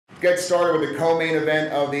get started with the co-main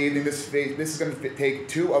event of the evening. This is going to take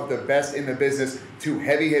two of the best in the business, two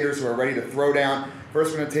heavy hitters who are ready to throw down.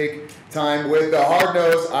 First, we're going to take time with the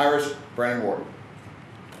hard-nosed Irish Brennan Ward.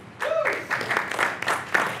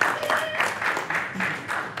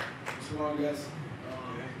 What's going on, guys?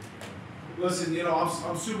 Listen,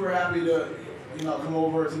 I'm super happy to, come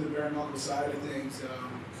over to the bare knuckle side of things.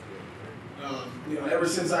 Ever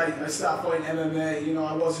since I stopped fighting MMA,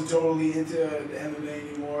 I wasn't totally into the MMA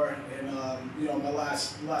anymore. And, my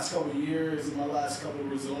last couple of years and my last couple of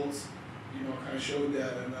results, kind of showed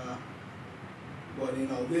that. And, but,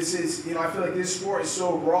 this is, I feel like this sport is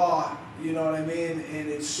so raw, you know what I mean? And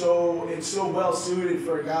it's so well suited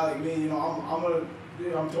for a guy like me.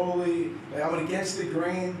 I'm totally, I'm an against the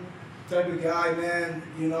grain type of guy, man,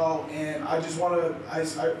 and I just want to, I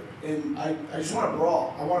just want to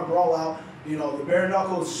brawl. I want to brawl out. The bare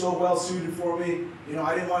knuckle is so well suited for me.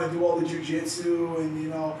 I didn't want to do all the jiu-jitsu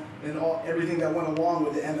and, and everything that went along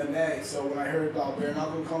with the MMA. So when I heard about bare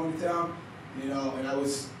knuckle coming to town, and I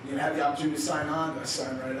was, had the opportunity to sign on, I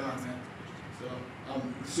signed right on, man. So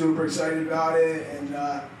I'm super excited about it, and,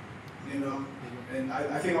 and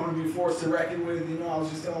I think I'm going to be forced to reckon with, I was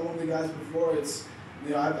just telling one of the guys before, it's,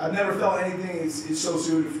 I've never felt anything is so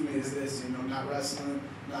suited for me as this, not wrestling,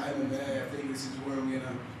 not MMA. I think this is where I'm going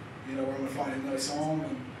to, we're going to find a nice home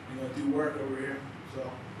and, do work over here.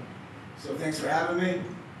 So thanks for having me.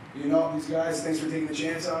 These guys, thanks for taking the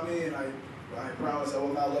chance on me, and I promise I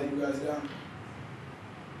will not let you guys down.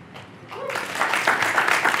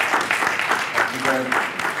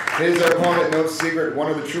 His opponent, no secret,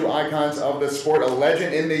 one of the true icons of the sport, a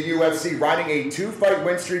legend in the UFC, riding a 2-fight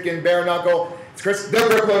win streak in bare knuckle. It's Chris the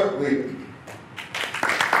Rippler Lee.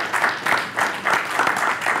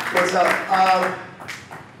 What's up?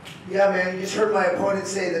 Yeah, man, you just heard my opponent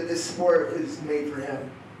say that this sport is made for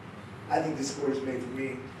him. I think this sport is made for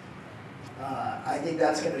me. I think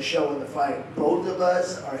that's going to show in the fight. Both of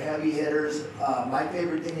us are heavy hitters. My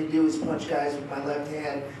favorite thing to do is punch guys with my left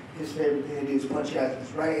hand. His favorite thing to do is punch guys with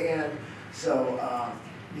his right hand. So,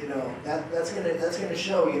 that's gonna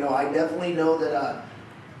show. I definitely know that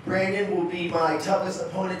Brandon will be my toughest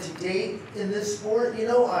opponent to date in this sport.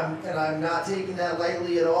 I'm not taking that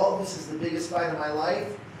lightly at all. This is the biggest fight of my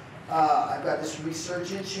life. I've got this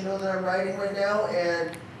resurgence, that I'm riding right now,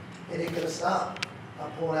 and it ain't gonna stop. I'm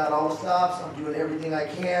pulling out all the stops. I'm doing everything I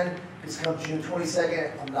can. This comes June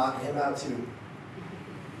 22nd. I'm knocking him out too.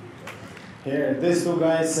 Here, these two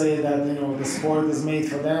guys say that the sport is made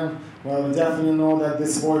for them. Well, we definitely know that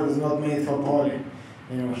this sport is not made for Paulie.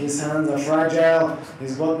 His hands are fragile.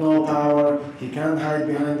 He's got no power. He can't hide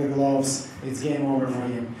behind the gloves. It's game over for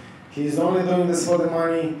him. He's only doing this for the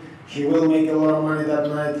money. He will make a lot of money that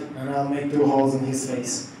night, and I'll make 2 holes in his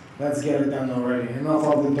face. Let's get it done already. Enough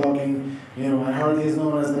of the talking. I heard he's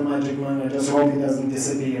known as the Magic Man. I just hope he doesn't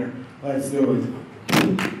disappear. Let's do it.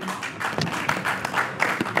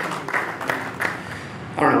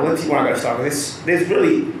 I don't know. Let's see where I got to start with this. There's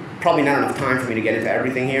really probably not enough time for me to get into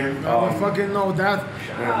everything here. I fucking know that.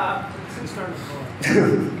 Have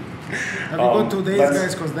you got 2 days,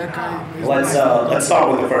 guys? Because that guy. Let's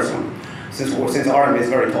start with the first one. Since Artem is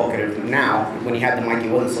very talkative now, when he had the mic, he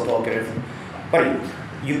wasn't so talkative. Buddy,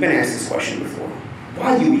 you've been asked this question before.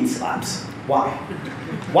 Why do you eat slaps? Why?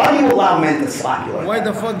 Why do you allow men to slap you like Why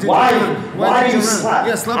that? the fuck did why you Why do you slap?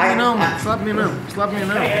 Yeah, slap me now, man. Slap me now. Slap me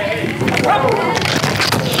now.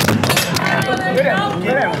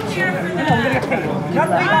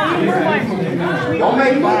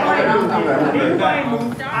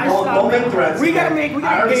 Don't make threats. We gotta make paid.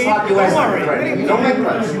 Don't worry. Don't make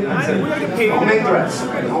threats. Don't make threats.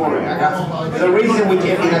 Don't worry. There's a reason we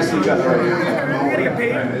can't be next to each other right now.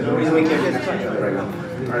 There's a reason we can't be next to each other right now.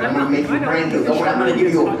 All right, I'm gonna make you brand new. Don't worry,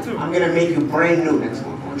 I'm gonna make you brand new next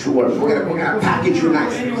month. Don't you worry. We're gonna package you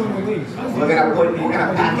nicely. We're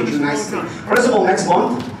gonna package you nicely. First of all, next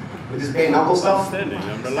month, with this bare knuckle stuff, I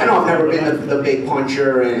know I've never been the big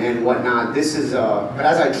puncher and whatnot. This is, but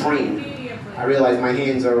as I train, I realize my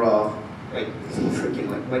hands are like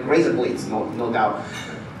razor blades, no doubt.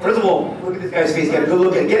 First of all, look at this guy's face. Get a good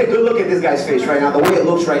look at this guy's face right now, the way it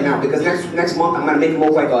looks right now. Because next month I'm gonna make him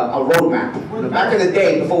look like a roadmap. Back in the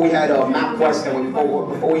day, before we had MapQuest and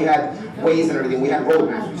before we had Waze and everything, we had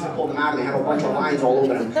roadmaps. We used to pull them out and they had a bunch of lines all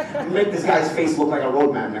over them. We make this guy's face look like a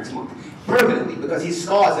roadmap next month, permanently, because his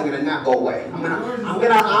scars are gonna not go away.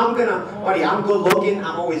 Buddy, I'm good looking.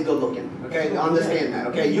 I'm always good looking. Okay, understand that.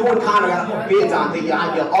 Okay, you and Connor gotta put beards on till you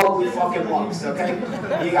have your ugly fucking mugs. Okay,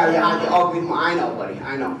 you got your ugly. I know, buddy.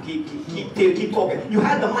 I know. Keep talking. You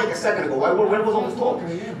had the mic a second ago. Where was all this talk?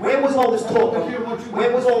 Where was all this talk?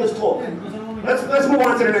 Where was all this talk? let's move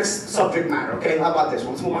on to the next subject matter, okay? How about this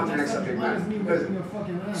one? Let's move on to the next subject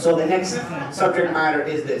matter. So the next subject matter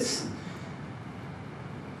is this.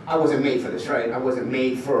 I wasn't made for this, right? I wasn't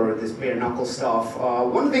made for this bare knuckle stuff.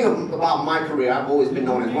 One thing about my career, I've always been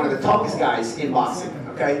known as one of the toughest guys in boxing,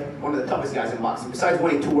 okay? One of the toughest guys in boxing, besides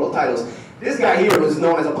winning 2 world titles. This guy here was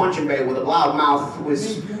known as a punching bag with a loud mouth,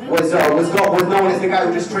 was known as the guy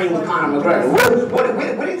who just trained with Conor McGregor. What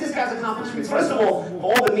are this guy's accomplishments? First of all, for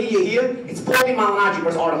all the media here, it's Paulie Malignaggi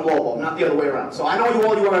versus Artem Lobov, not the other way around. So I know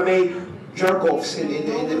all you MMA jerk-offs in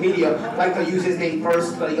the media like to use his name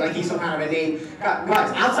first, like he's some kind of a name.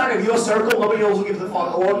 Guys, outside of your circle, nobody knows who gives a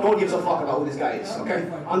fuck, or no one gives a fuck about who this guy is, okay?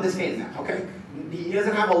 Understand that, okay? He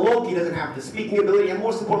doesn't have a look, he doesn't have the speaking ability, and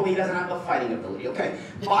most importantly, he doesn't have the fighting ability, okay?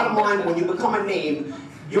 Bottom line, when you become a name,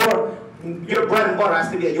 your bread and butter has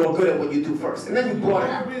to be that you're good at what you do first. And then you brought it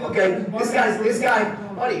out, okay? This guy,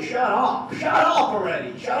 buddy, shut up. Shut up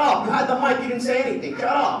already. Shut up. You had the mic, you didn't say anything.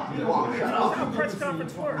 Shut up. Shut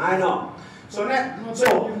up. I know. So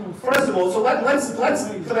first of all, so let's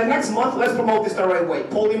for the next month, let's promote this the right way.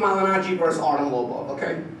 Paulie Malignaggi versus Artem Lobov,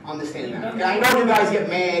 okay? Understand that. Okay? I know you guys get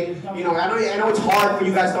mad. You know, I know it's hard for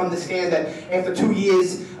you guys to understand that after 2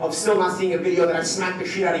 years of still not seeing a video that I smacked the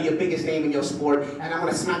shit out of your biggest name in your sport, and I'm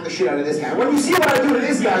gonna smack the shit out of this guy. When you see what I do to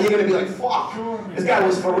this guy, you're gonna be like, fuck, this guy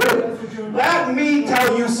was for real. Let me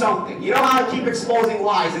tell you something. You know how I keep exposing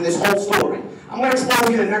lies in this whole story? I'm going to expose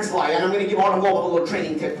you the next lie, and I'm going to give Artem Lobov a little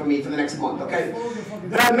training tip for me for the next month, okay?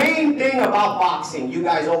 The main thing about boxing, you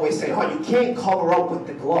guys always say, oh, you can't cover up with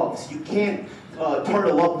the gloves. You can't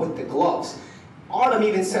turtle up with the gloves. Artem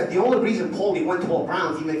even said the only reason Paulie went 12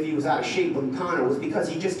 rounds, even if he was out of shape with Conor, was because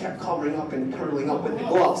he just kept covering up and turtling up with the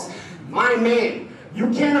gloves. My man, you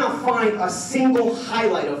cannot find a single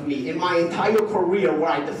highlight of me in my entire career where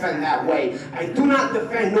I defend that way. I do not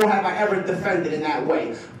defend, nor have I ever defended in that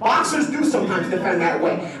way. Boxers do sometimes defend that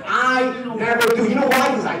way. I never do. You know why?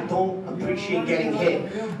 Because I don't appreciate getting hit.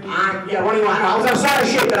 Running around. I was outside of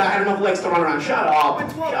shit that I had enough legs to run around. Shut up.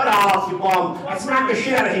 Shut up, you bum. I smacked the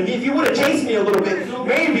shit out of him. If you would have chased me a little bit,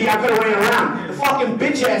 maybe I could have ran around. The fucking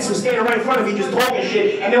bitch ass was standing right in front of me just talking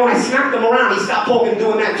shit, and then when I smacked him around, he stopped talking and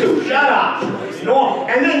doing that too. Shut up. No,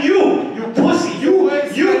 and then you pussy, you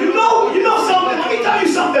know something. Let me tell you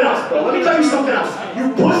something else, bro. Let me tell you something else.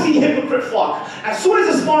 You pussy hypocrite fuck. As soon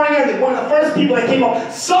as the sparring ended, one of the first people that came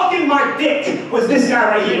up sucking my dick was this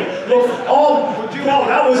guy right here. Look, oh, bro,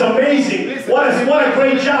 that was amazing. What a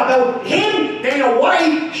great job. That was him, Dana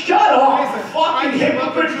White. Shut up, fucking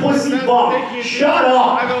hypocrite pussy bum. Shut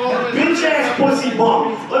up, bitch ass pussy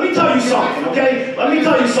bum. Let me tell you something, okay? Let me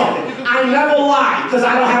tell you something. I never lie because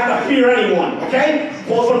I don't have to fear anyone, okay?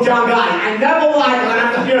 Quote from John Guy. I never lie because I don't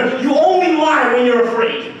have to fear. You only lie when you're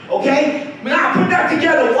afraid, okay? Now put that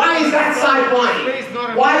together. Why is that side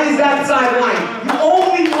lying? Why is that side lying? You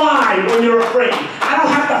only lie when you're afraid. I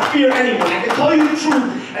don't have to fear anyone. I can tell you the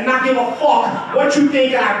truth and not give a fuck what you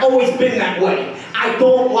think, and I've always been that way. I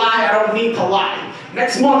don't lie. I don't need to lie.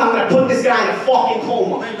 Next month, I'm going to put this guy in a fucking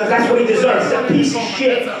coma, because that's what he deserves. He's a piece of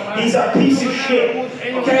shit. He's a piece of shit,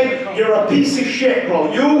 okay? You're a piece of shit, bro.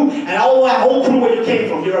 You and all that whole crew where you came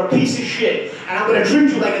from, you're a piece of shit. And I'm going to treat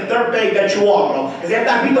you like a dirtbag that you are, bro. Because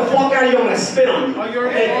after I beat the fuck out of you, I'm going to spit on you.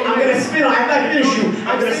 Okay? I'm going to spit on you. After I finish you,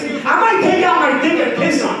 I might take out my dick and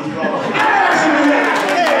piss on you, bro. I actually do that.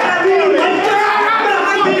 I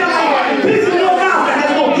might take out my dick and piss in your mouth that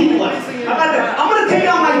has no teeth left. I'm going to take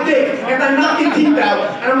out my dick and I knock your teeth out,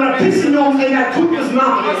 and I'm going to piss in your in that toothless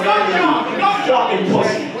mouth. Fucking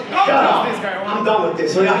pussy. Shut up. I'm done with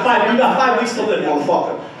this. So you got 5 weeks to live,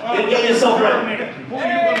 motherfucker. Get yourself ready. All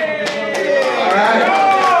right.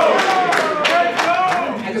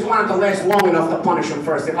 I just wanted to last long enough to punish him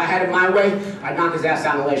first. If I had it my way, I'd knock his ass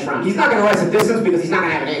down the last round. He's not going to last a distance because he's not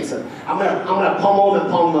going to have an answer. I'm gonna pummel him and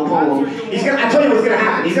pummel him and pummel him. I tell you what's going to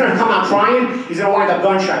happen. He's going to come out trying. He's going to wind up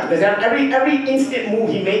gunshot because every instant move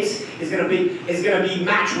he makes is going to be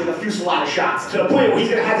matched with a fusillade of shots to the point where he's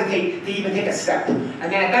going to hesitate to even take a step. And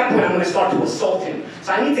then at that point, I'm going to start to assault him.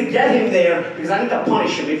 So I need to get him there because I need to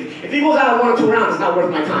punish him. If he goes out in 1 or 2 rounds, it's not worth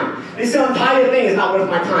my time. This entire thing is not worth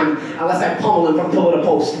my time unless I pummel him from pillar to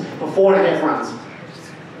post for 4.5 rounds.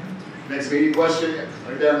 Next meeting question,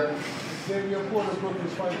 right there. Xavier Porter,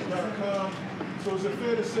 BrooklynFighters.com. So is it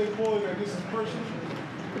fair to say, Paulie, that this is personal?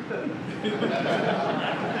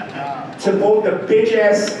 To both the bitch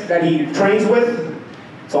ass that he trains with,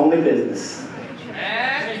 it's only business.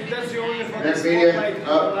 Next meeting, right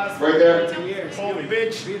there. Holy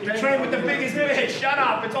bitch. You train with the biggest bitch. Shut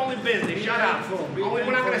up. It's only business. Shut up.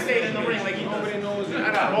 We're not going to say it in the ring like he does.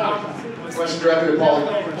 Shut up. Question directed to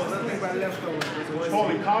Paulie.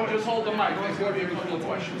 Just hold the mic. There's going to be a couple of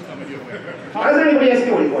questions coming your way. Why doesn't anybody ask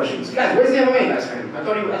you any questions? Guys, where's the MMA guys, man?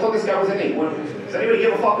 I thought this guy was a name. Does anybody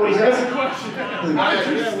give a fuck what he says? That's a question. Why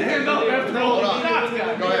don't you stand up after all the shots,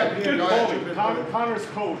 guys? Go ahead. Connor's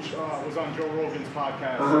coach was on Joe Rogan's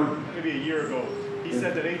podcast maybe a year ago. He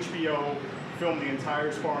said that HBO filmed the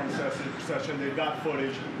entire sparring session. They've got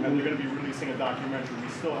footage, and they're going to be releasing a documentary. We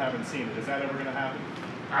still haven't seen it. Is that ever going to happen?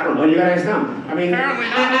 I don't know. You gotta ask them. I mean,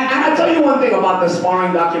 I'll tell you one thing about the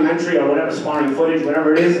sparring documentary or whatever sparring footage,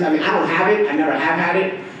 whatever it is. I mean, I don't have it. I never have had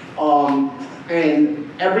it. And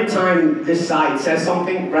every time this side says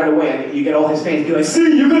something, right away you get all his fans be like,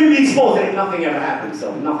 "See, you're gonna be exposed," and nothing ever happens.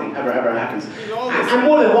 So nothing ever happens. I'm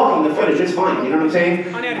more than welcome the footage. It's fine. You know what I'm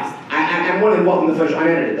saying? I'm more than welcome the footage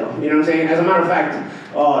unedited, though. You know what I'm saying? As a matter of fact.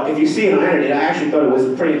 If you see it unedited, I actually thought it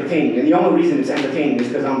was pretty entertaining. And the only reason it's entertaining is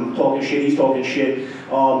because I'm talking shit, he's talking shit.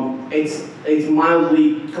 It's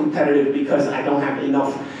mildly competitive because I don't have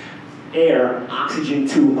enough oxygen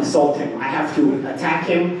to assault him. I have to attack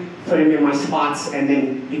him, put him in my spots, and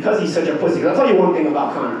then because he's such a pussy, I'll tell you one thing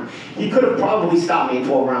about Conor. He could have probably stopped me in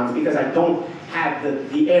 12 rounds because I don't have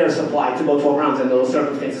the air supply to go 12 rounds in those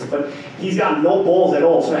circumstances, but he's got no balls at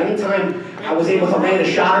all. So anytime I was able to land a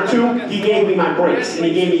shot or two, he gave me my breaks, and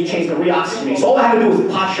he gave me a chance to re-oxygenate me. So all I had to do was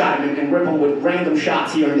pot shot him and rip him with random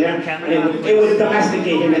shots here and there, and it would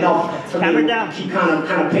domesticate him enough for me to keep kind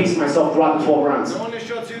of pace myself throughout the 12 rounds.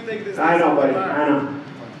 I know, buddy. I know.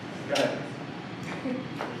 Go ahead.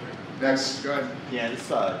 Next, go ahead. Yeah, this is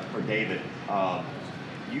for David.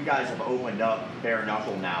 You guys have opened up bare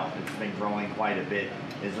knuckle now. It's been growing quite a bit.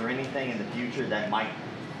 Is there anything in the future that might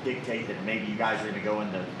dictate that maybe you guys are going to go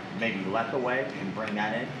into maybe left away and bring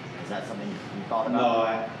that in? Is that something you thought about?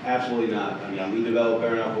 No, absolutely not. I mean, we developed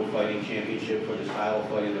bare knuckle fighting championship for the style of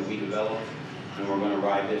fighting that we developed, and we're going to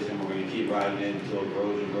ride this, and we're going to keep riding it until it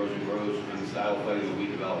grows and grows and grows in the style of fighting that we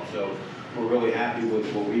developed. So we're really happy with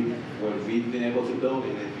what we've been able to build,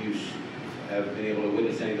 and if you have been able to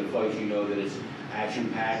witness any of the fights, you know that it's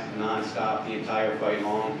action-packed, non-stop, the entire fight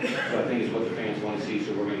long. So I think it's what the fans want to see,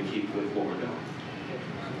 so we're going to keep with what we're doing.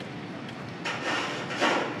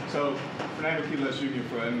 So, Fernando Quiles Jr.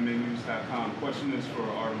 for MMAnews.com. Question is for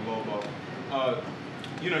Artem Lobov.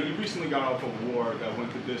 You know, you recently got off a war that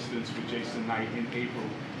went the distance with Jason Knight in April.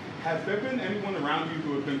 Have there been anyone around you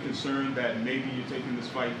who have been concerned that maybe you're taking this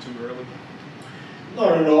fight too early?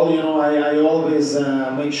 Not at all. You know, I always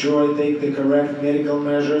make sure I take the correct medical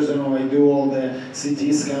measures. You know, I do all the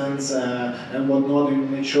CT scans and whatnot to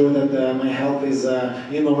make sure that my health is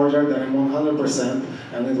in order, that I'm 100%.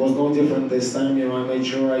 And it was no different this time. You know, I made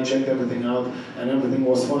sure I checked everything out and everything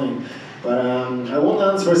was fine. But I won't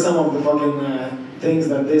answer some of the fucking things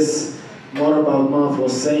that this motorboat mouth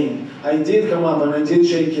was saying. I did come up and I did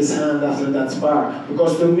shake his hand after that spar.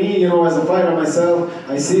 Because to me, you know, as a fighter myself,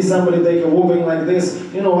 I see somebody take a whooping like this,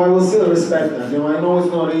 you know, I will still respect that. You know, I know it's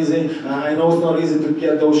not easy. I know it's not easy to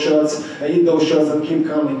get those shots, eat those shots and keep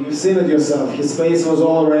coming. You've seen it yourself. His face was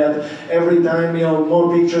all red. Every time, you know,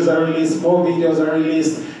 more pictures are released, more videos are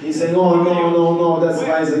released. He's saying, oh, no, that's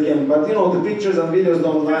lies again. But, you know, the pictures and videos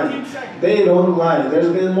don't lie. They don't lie.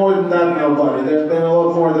 There's been more than that now, buddy. There's been a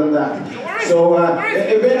lot more than that. So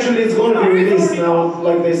eventually it's going to be released now.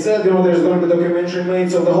 Like they said, you know, there's going to be a documentary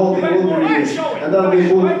made, so the whole thing will be released. And that'll be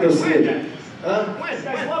put to sleep. Huh?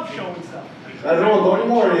 Guys love showing stuff. I don't know, don't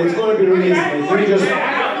worry, it's going to be released, mate. We just...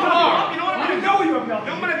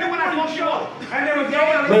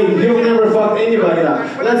 Mate, you've never fucked anybody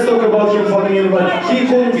up. Let's talk about him fucking anybody. He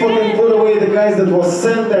couldn't fucking put away the guys that was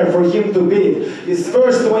sent there for him to beat. His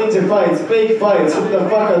first 20 fights, fake fights, who the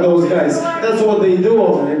fuck are those guys? That's what they do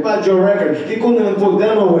often, they patch your record. He couldn't even put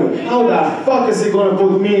them away. How the fuck is he gonna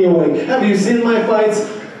put me away? Have you seen my fights?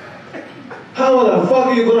 How the fuck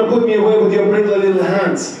are you gonna put me away with your brittle little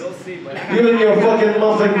hands? You and your fucking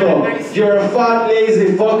muffin top. You're a fat,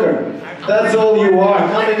 lazy fucker. That's all you are,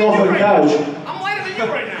 coming off a couch. I'm lighter than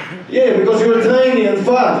you right now. Yeah, because you're tiny and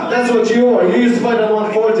fat. That's what you are. You used to fight at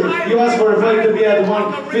 140. You asked for a fight to be at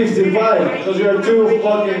 155 because you're too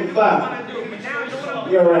fucking fat.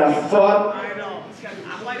 You're a fat.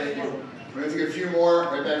 We're going to take a few more.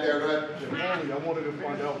 Right back there, go ahead. Paulie, I wanted to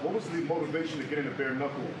find out, what was the motivation to get into bare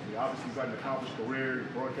knuckle? Obviously, you've got an accomplished career,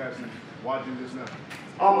 broadcasting. Why do this now?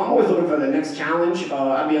 I'm always looking for the next challenge.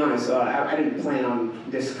 I'll be honest, I didn't plan on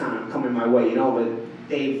this kind of coming my way, you know, but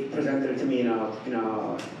Dave presented it to me in a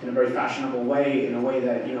very fashionable way, in a way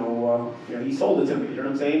that, you know, he sold it to me, you know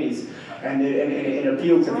what I'm saying? And it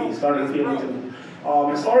appealed to me, it started appealing to me.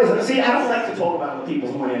 As far as, see, I don't like to talk about other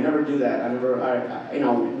people's money. I never do that. I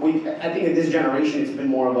think in this generation it's been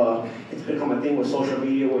more of it's become a thing with social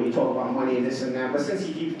media where you talk about money and this and that. But since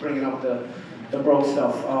he keeps bringing up the broke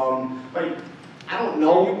stuff, like, I don't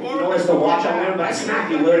know if you noticed the watch on there, but I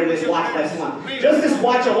smacked you wearing this watch last month. Just this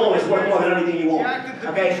watch alone is worth more than anything you own.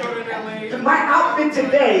 Okay? My outfit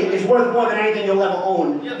today is worth more than anything you'll ever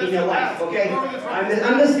own in your life. Okay?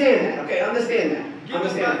 Understand that. Okay? Understand that.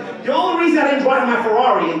 The only reason I didn't drive my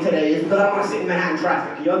Ferrari in today is because I don't want to sit in Manhattan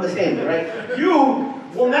traffic. You understand me, right? You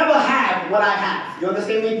will never have what I have. You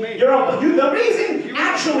understand me? The reason,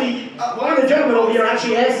 actually, one of the gentlemen over here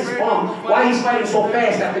actually asked his bum why he's fighting so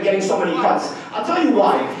fast after getting so many cuts. I'll tell you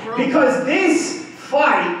why. Because this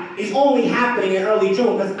fight is only happening in early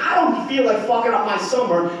June because I don't feel like fucking up my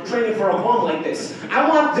summer training for a bum like this. I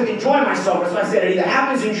want to enjoy my summer, so I said it either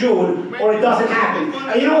happens in June or it doesn't happen.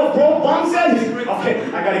 And you know what bro bum said? Okay,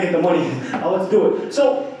 I gotta get the money. Let's do it.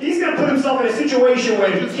 So he's gonna put himself in a situation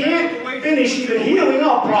where he can't finish even healing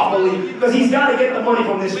up properly because he's gotta get the money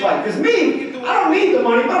from this fight. Because me, I don't need the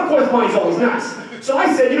money, but of course money's always nice. So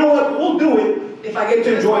I said, you know what, we'll do it if I get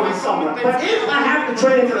to enjoy my summer. But if I have to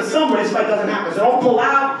train for the summer, this fight doesn't happen. So don't pull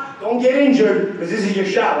out, don't get injured, because this is your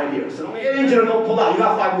shot right here. So don't get injured and don't pull out. You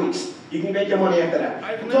got 5 weeks. You can make your money after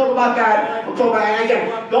that. We'll talk about that. We'll talk about that. And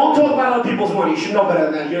again, don't talk about other people's money. You should know better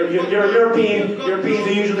than that. You're European. Europeans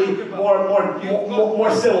are usually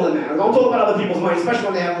more civil than that. Don't talk about other people's money, especially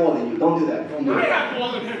when they have more than you. Don't do that. Don't do that. I have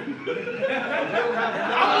more than him.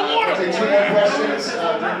 I'll take 2 more questions. Go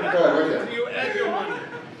ahead, right there. You and your money.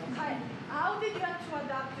 How did you have to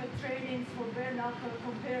adapt your trainings for bare knuckle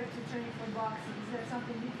compared to training for boxing? Is there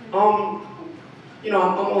something different?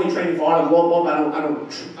 I'm only training for Artem Lobov. I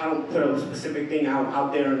don't put a specific thing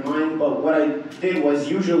out there in mind. But what I did was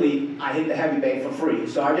usually I hit the heavy bag for free.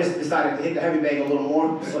 So I just decided to hit the heavy bag a little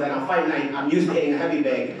more, so that on fight night I'm used to hitting a heavy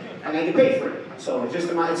bag and I get paid for it. So it's just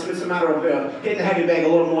a matter of hitting the heavy bag a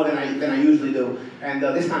little more than I usually do. And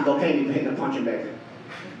this time they'll pay me for hitting the punching bag.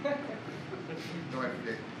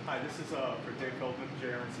 Hi, this is for Dave Feldman,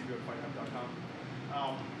 JRNCBFightHub.com.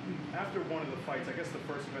 After one of the fights, I guess the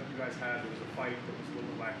first event you guys had, there was a fight that was a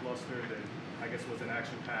little lackluster that I guess was an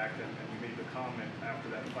action-packed, and you made the comment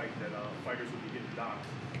after that fight that fighters would be getting docked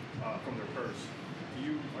from their purse.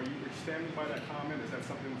 Are you standing by that comment? Is that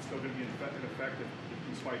something that's still going to be in effect if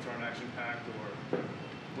these fights aren't action-packed, or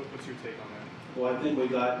what's your take on that? Well, I think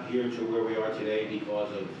we got here to where we are today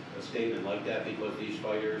because of a statement like that, because these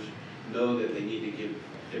fighters know that they need to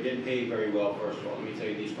they're getting paid very well, first of all. Let me tell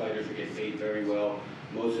you, these fighters are getting paid very well.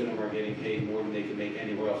 Most of them are getting paid more than they can make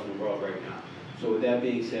anywhere else in the world right now. So with that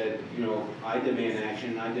being said, I demand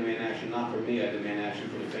action. I demand action not for me, I demand action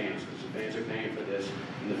for the fans, because the fans are paying for this,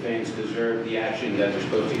 and the fans deserve the action that they're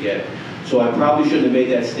supposed to get. So I probably shouldn't have made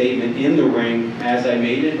that statement in the ring as I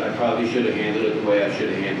made it. I probably should have handled it the way I should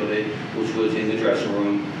have handled it, which was in the dressing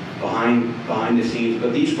room, behind the scenes.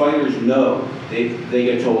 But these fighters know, they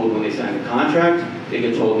get told when they sign the contract, they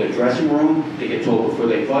get told in the dressing room, they get told before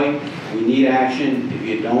they fight, we need action. If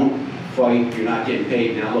you don't fight, you're not getting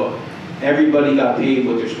paid. Now look, everybody got paid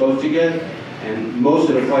what they're supposed to get, and most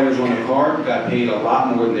of the fighters on the card got paid a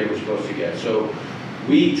lot more than they were supposed to get. So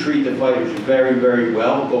we treat the fighters very, very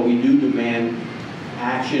well, but we do demand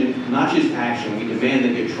action, not just action, we demand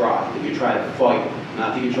that you try to fight,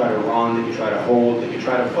 not that you try to run, that you try to hold, that you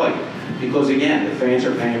try to fight. Because again, the fans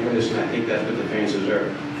are paying for this, and I think that's what the fans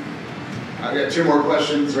deserve. I got 2 more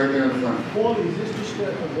questions right there in the front. Paulie, is this just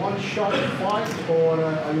a one-shot fight, or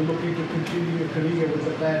are you looking to continue your career with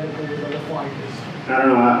the band and with other fighters? I don't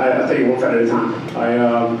know. I take it one fight at a time.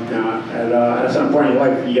 At a certain point in your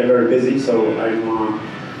life, you get very busy. So I'm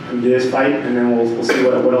do this fight, and then we'll see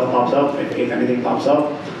what else pops up. If anything pops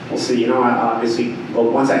up, we'll see. Obviously,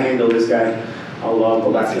 once I handle this guy, I'll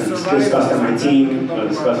go back to discuss to my team,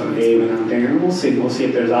 discuss with Dave and everything, and we'll see. We'll see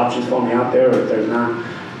if there's options for me out there, or if there's not.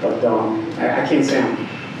 But I can't say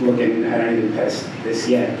I'm looking at anything past this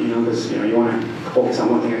yet, because you want to focus on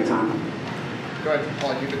one thing at a time. Go ahead,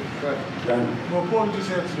 Paul. You can go ahead. Well, Paulie just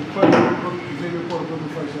answered the question. Xavier Porter,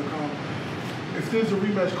 BrokenFights.com. If there's a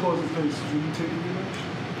rematch clause in place, will you take a rematch?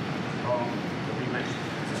 The rematch.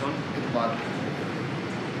 Is this on? Hit the bottom.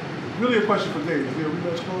 Really a question for Dave. Is there a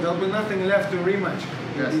rematch clause? There'll be nothing left to rematch.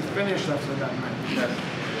 Yes. He's finished after that match. Yes.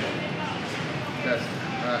 Yes.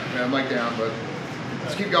 We have the mic down, but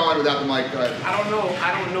let's keep going without the mic. Go ahead. I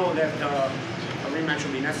don't know that a rematch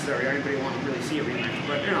will be necessary, or anybody want to really see a rematch.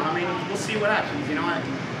 But we'll see what happens.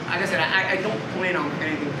 Like I said, I don't plan on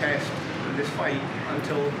anything past this fight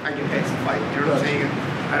until I get past the fight. You know what I'm saying?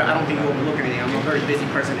 I don't think you overlook anything. I'm a very busy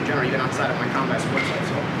person in general, even outside of my combat sports life.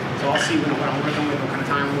 So I'll see what I'm working with, what kind of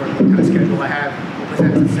time I'm working, what kind of schedule I have.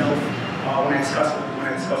 present himself when I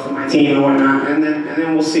discuss with my team and whatnot, and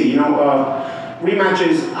then we'll see. You know,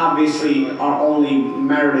 rematches obviously are only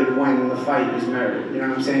merited when the fight is merited. You know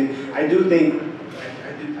what I'm saying? I do think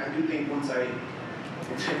once I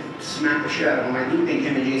smack the shit out of him, I do think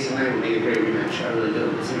him and Jason Knight would make a great rematch. I really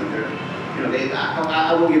do. Because,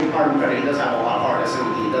 I will give Artem credit. He does have a lot of heart. That's the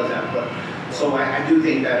only thing he does have. But so I do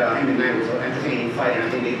think that him and Knight was an entertaining fight, and I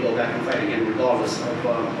think they go back and fight again regardless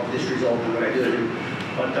of this result and what I do to him.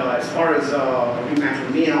 But as far as a rematch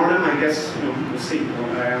with me and Artem, I guess we'll see. Let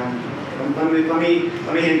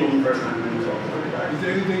me handle him first time. And we'll talk. Is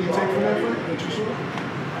there anything you take from that fight that you saw?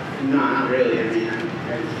 No, not really. I mean,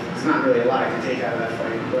 it's not really a lot I can take out of that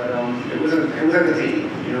fight, but it was entertaining.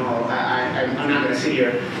 You know, I'm not going to sit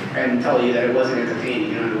here and tell you that it wasn't entertaining.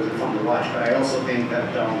 You know, it wasn't fun to watch. But I also think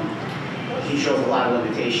that he shows a lot of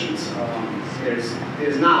limitations.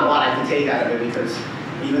 There's not a lot I can take out of it because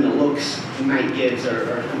even the looks Knight gives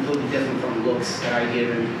are completely different from the looks that I give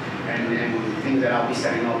and things that I'll be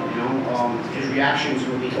setting up. You know, his reactions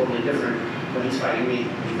will be totally different when he's fighting me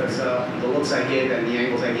because the looks I give and the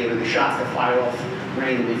angles I give and the shots that fire off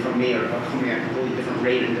randomly from me are coming at a completely different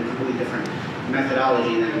rate and a completely different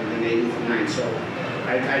methodology than they do from Knight. So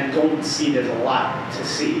I don't see there's a lot to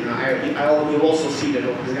see. You know, we also see that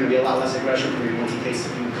there's going to be a lot less aggression from him once he takes a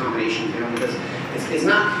few combinations. You know, because it's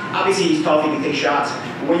not obviously he's tough. He can take shots.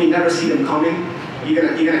 But when you never see them coming, you're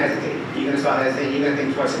gonna hesitate. You're gonna start hesitating. You're gonna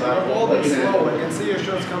think twice about it. But slow. I can see your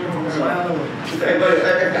shots coming from a mile away. Okay, but if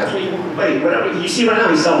that's what you want, buddy, whatever you see right now,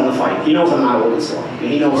 he's selling the fight. He knows I'm not always slow.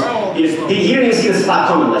 He knows. He didn't even see the slap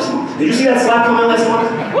coming last month. Did you see that slap coming last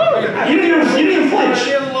month? You didn't even flinch.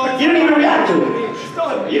 You didn't even react to it.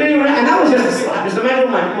 You didn't even react, and that was just a slap. Just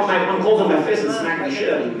imagine I'm holding my fist and smacking the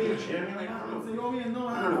shit out of you.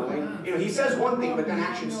 I don't know. You know, he says one thing, but then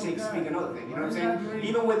actions speak another thing. You know what I'm saying?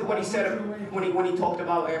 Even with what he said when he talked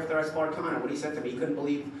about after I sparred Conor, what he said to me, he couldn't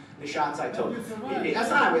believe the shots I took. That's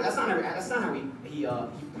not how he presented it. That's not how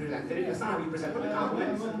he presented the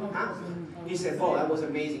compliments. Huh? He said, "Oh, that was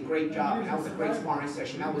amazing, great job. That was a great sparring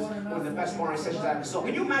session. That was one of the best sparring sessions I ever saw."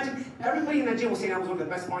 Can you imagine? Everybody in that gym was saying that was one of the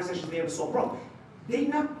best sparring sessions they ever saw, bro.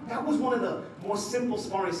 That was one of the more simple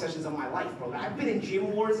sparring sessions of my life, bro. I've been in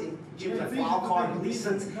gym wars, in gyms like Wildcard,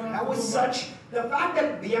 Gleason's. That was the fact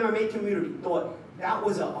that the MMA community thought that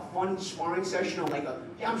was a fun sparring session, or like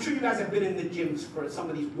I'm sure you guys have been in the gyms for some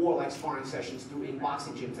of these war-like sparring sessions in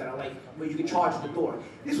boxing gyms that are like, where you can charge the door.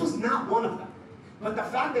 This was not one of them. But the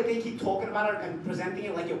fact that they keep talking about it and presenting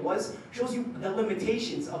it like it was shows you the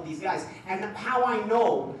limitations of these guys and how I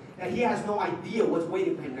know that he has no idea what's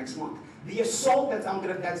waiting for him next month. The assault that's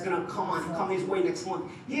gonna come his way next month,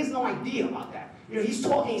 he has no idea about that. You know, he's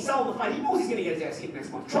selling the fight. He knows he's gonna get his ass kicked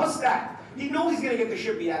next month. Trust that. He knows he's gonna get the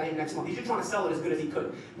shit beat out of him next month. He's just trying to sell it as good as he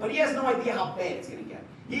could. But he has no idea how bad it's gonna get.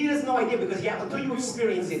 He has no idea because until you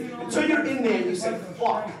experience it, until you're in there and you say,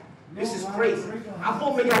 "Fuck, this is crazy." I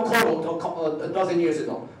fought Miguel Cotto a dozen years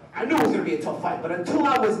ago. I knew it was gonna be a tough fight, but until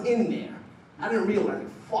I was in there, I didn't realize,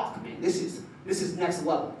 fuck, man, this is next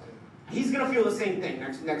level. He's gonna feel the same thing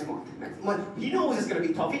next month. Next month, he knows it's gonna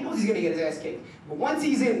be tough. He knows he's gonna get his ass kicked. But once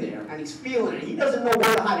he's in there and he's feeling it, he doesn't know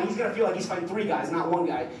where to hide. He's gonna feel like he's fighting 3 guys, not 1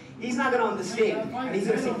 guy. He's not gonna understand, and he's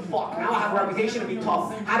gonna say, "Fuck! Now I have a reputation to be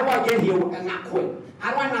tough. How do I get here and not quit?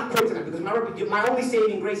 How do I not quit tonight? Because my only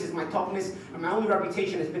saving grace is my toughness, and my only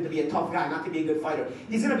reputation has been to be a tough guy, not to be a good fighter."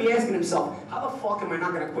 He's gonna be asking himself, "How the fuck am I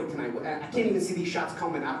not gonna quit tonight? I can't even see these shots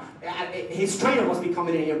coming out. His trainer must be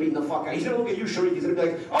coming in here beating the fuck out." He's gonna look at you, Sharif. He's gonna be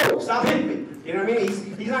like, "Oh, stop hitting me." You know what I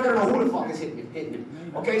mean? He's not gonna know who the fuck is hitting him.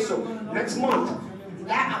 Okay, so next month,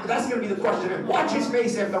 that's gonna be the question. Watch his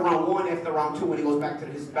face after round 1, after round 2, when he goes back to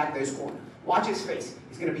his corner. Watch his face.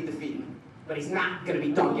 He's gonna be defeated, but he's not gonna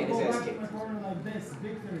be done getting his ass kicked.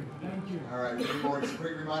 All right, one more. Just a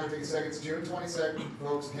quick reminder, take a second. It's June 22nd,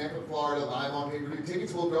 folks, Tampa, Florida, live on pay-per-view.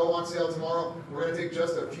 Tickets will go on sale tomorrow. We're going to take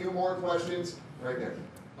just a few more questions right there.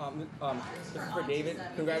 This is for David.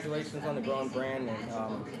 Congratulations on the growing brand.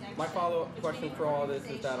 And my follow-up question for all this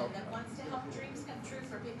is that wants to help dreams come true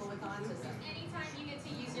for people with autism. Anytime you get to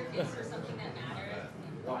use your kids for something that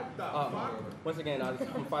matters. Once again,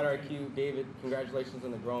 from Fighter IQ, David, congratulations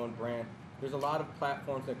on the growing brand. There's a lot of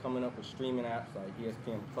platforms that are coming up with streaming apps like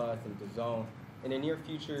ESPN Plus and DAZN. In the near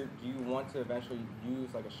future, do you want to eventually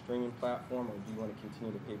use like a streaming platform, or do you want to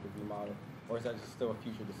continue the pay-per-view model, or is that just still a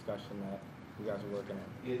future discussion that you guys are working on?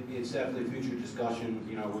 It's definitely a future discussion.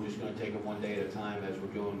 You know, we're just going to take it one day at a time, as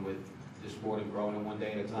we're doing with the sport and growing it one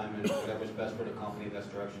day at a time, and whatever's best for the company, that's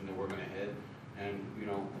the direction that we're going to head. And you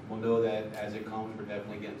know, we'll know that as it comes. We're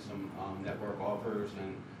definitely getting some network offers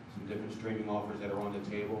and some different streaming offers that are on the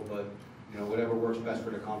table. But you know, whatever works best for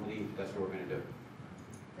the company, that's what we're going to do.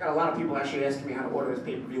 got a lot of people actually asking me how to order this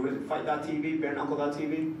pay-per-view. What is it, Fight.tv,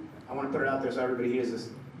 Bareknuckle.tv? I want to put it out there so everybody hears this.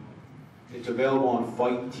 It's available on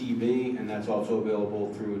Fight TV, and that's also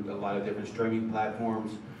available through a lot of different streaming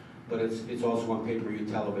platforms. But it's also on pay-per-view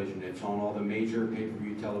television. It's on all the major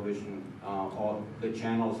pay-per-view television, all the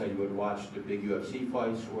channels that you would watch the big UFC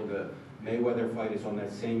fights or the Mayweather fight is on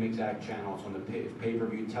that same exact channel. It's on the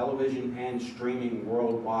pay-per-view television and streaming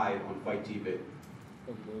worldwide on Fight TV.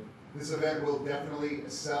 This event will definitely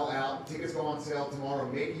sell out. Tickets go on sale tomorrow.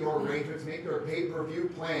 Make your arrangements, make your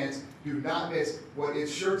pay-per-view plans. Do not miss what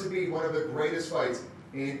is sure to be one of the greatest fights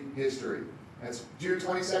in history. That's June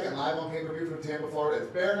 22nd, live on pay-per-view from Tampa, Florida.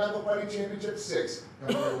 It's Bare Knuckle Fighting Championship 6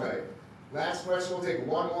 coming your way. Last question, we'll take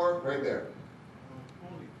one more right there.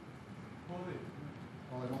 Paulie,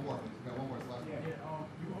 one more. We've got one more left.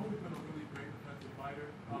 You've always been a really great defensive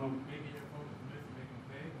fighter. Making your opponents miss, making them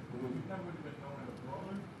pay. You've never really been known as a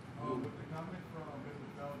brawler. With the comments from Mr.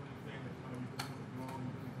 Feldman saying that you're going to be drawn,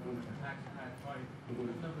 you're going to attack fight,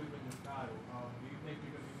 it's never really been your style. Do you think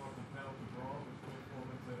you're going to be more compelled to brawl?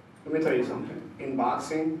 Let me tell you something. In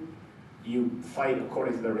boxing, you fight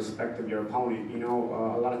according to the respect of your opponent. You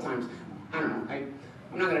know, a lot of times, I don't know.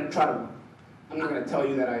 I'm not gonna tell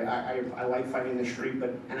you that I like fighting in the street,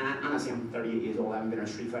 but honestly, I'm 38 years old. I haven't been in a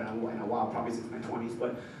street fight in a while, probably since my 20s.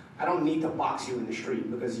 But I don't need to box you in the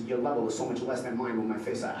street because your level is so much less than mine with my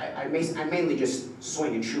fist. I mainly just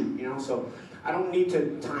swing and shoot. You know, so I don't need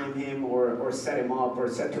to time him or set him up or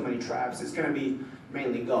set too many traps. It's gonna be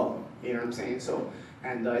mainly go. You know what I'm saying? So.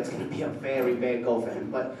 And it's going to be a very bad go for him.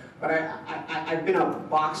 But I've been a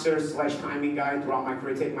boxer / timing guy throughout my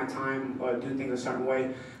career, take my time, do things a certain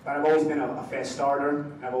way. But I've always been a fast starter.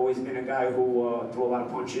 I've always been a guy who threw a lot of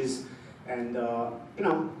punches. And, you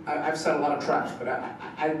know, I've set a lot of traps. But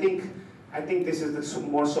I think this is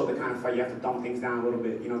more so the kind of fight you have to dumb things down a little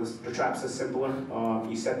bit. You know, the traps are simpler.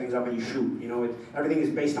 You set things up and you shoot. You know, everything is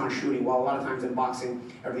based on shooting. While a lot of times in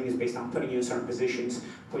boxing, everything is based on putting you in certain positions,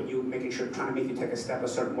 making sure, trying to make you take a step a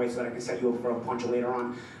certain way so that I can set you up for a punch later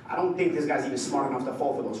on. I don't think this guy's even smart enough to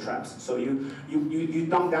fall for those traps. So you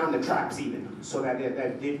dumb down the traps even, so that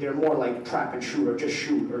they're more like trap and shoot or just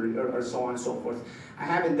shoot or so on and so forth. I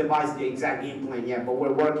haven't devised the exact game plan yet, but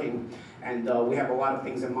we're working. And we have a lot of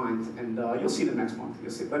things in mind, and you'll see them next month.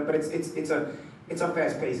 You'll see, but it's a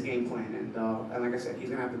fast-paced game plan, and like I said, he's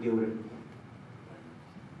gonna have to deal with it.